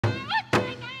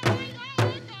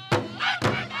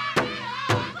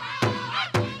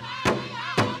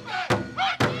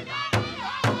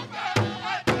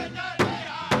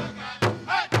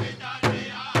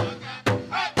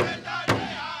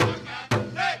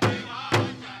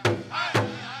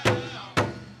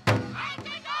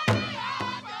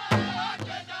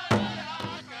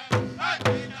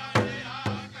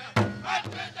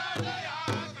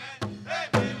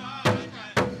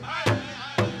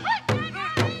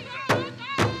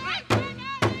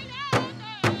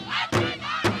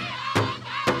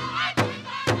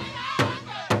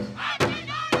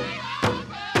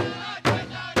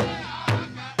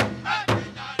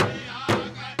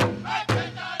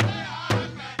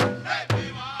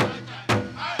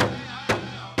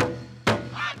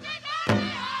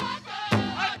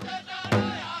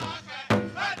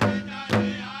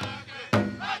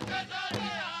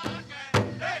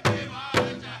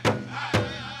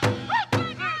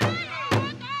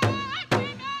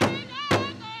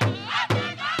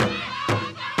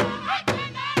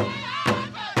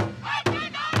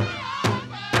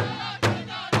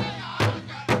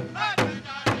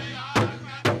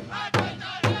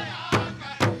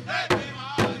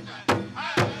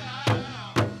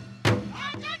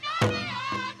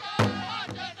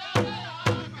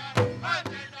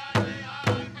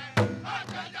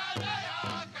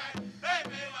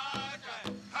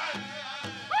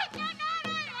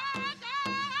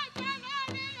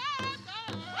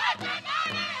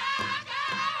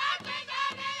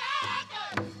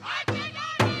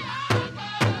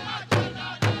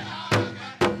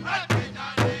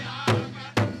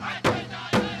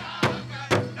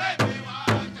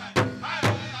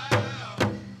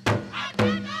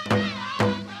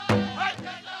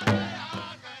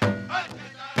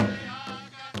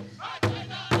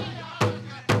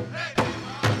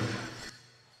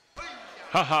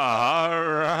All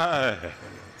right.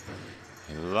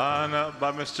 Line up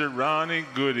by Mr. Ronnie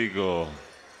Goodeagle.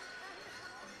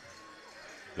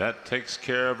 That takes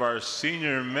care of our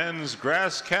senior men's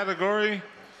grass category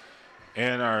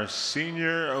and our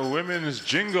senior women's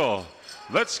jingle.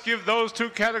 Let's give those two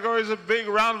categories a big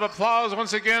round of applause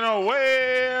once again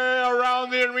away around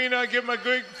the arena. Give them a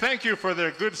good thank you for their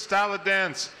good style of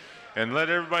dance. And let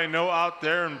everybody know out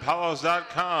there in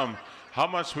PowWows.com how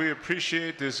much we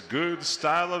appreciate this good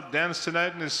style of dance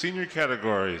tonight in the senior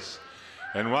categories.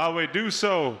 And while we do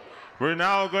so, we're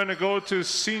now going to go to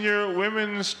senior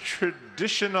women's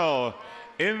traditional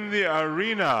in the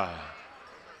arena.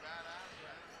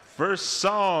 First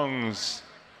songs,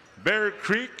 Bear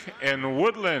Creek and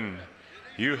Woodland.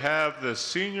 You have the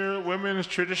senior women's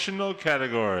traditional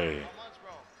category.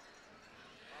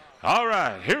 All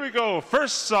right, here we go.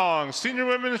 First song, senior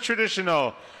women's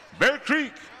traditional, Bear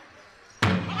Creek